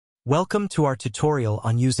Welcome to our tutorial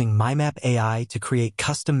on using mymap.ai to create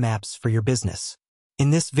custom maps for your business.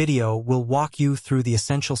 In this video, we'll walk you through the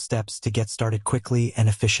essential steps to get started quickly and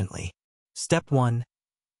efficiently. Step 1.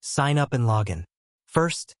 Sign up and log in.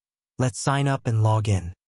 First, let's sign up and log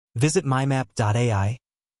in. Visit mymap.ai,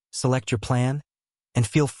 select your plan, and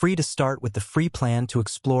feel free to start with the free plan to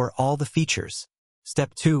explore all the features.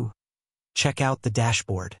 Step 2. Check out the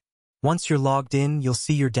dashboard. Once you're logged in, you'll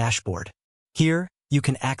see your dashboard. Here, you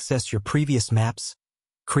can access your previous maps,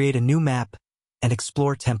 create a new map, and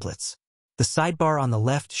explore templates. The sidebar on the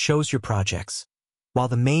left shows your projects, while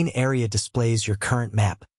the main area displays your current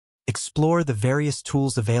map. Explore the various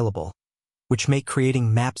tools available, which make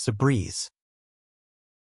creating maps a breeze.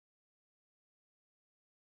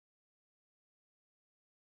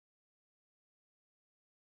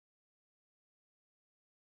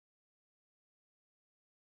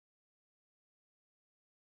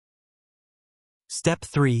 Step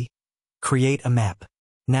 3. Create a map.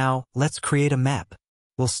 Now, let's create a map.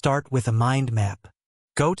 We'll start with a mind map.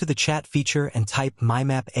 Go to the chat feature and type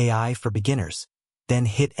mymap.ai for beginners, then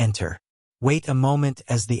hit enter. Wait a moment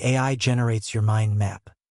as the AI generates your mind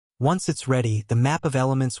map. Once it's ready, the map of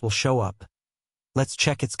elements will show up. Let's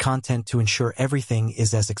check its content to ensure everything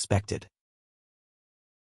is as expected.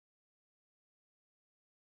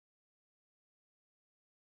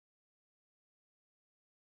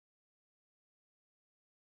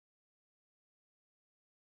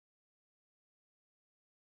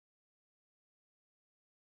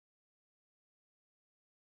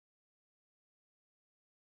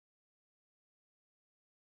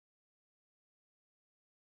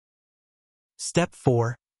 Step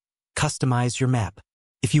 4. Customize your map.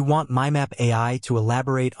 If you want mymap.ai to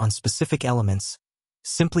elaborate on specific elements,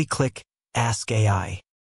 simply click Ask AI.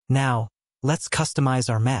 Now, let's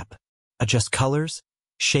customize our map. Adjust colors,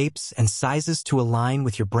 shapes, and sizes to align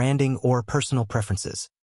with your branding or personal preferences.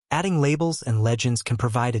 Adding labels and legends can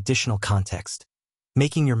provide additional context,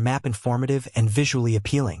 making your map informative and visually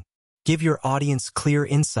appealing. Give your audience clear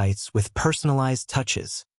insights with personalized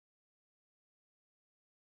touches.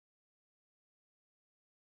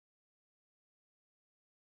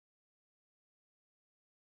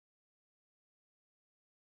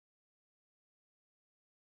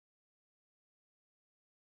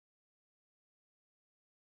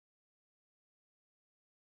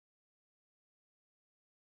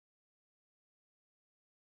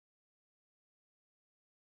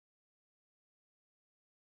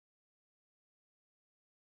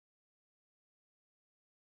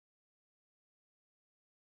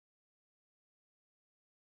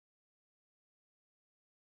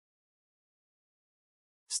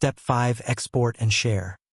 Step 5. Export and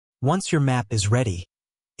share. Once your map is ready,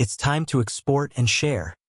 it's time to export and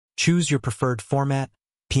share. Choose your preferred format,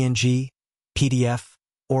 PNG, PDF,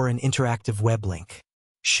 or an interactive web link.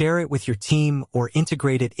 Share it with your team or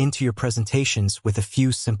integrate it into your presentations with a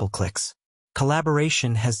few simple clicks.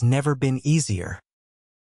 Collaboration has never been easier.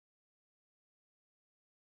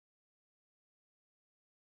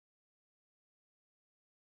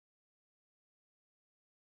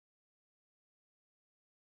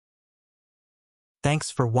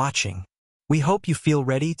 Thanks for watching. We hope you feel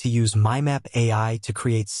ready to use mymap.ai to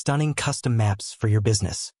create stunning custom maps for your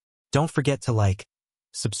business. Don't forget to like,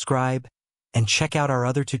 subscribe, and check out our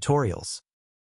other tutorials.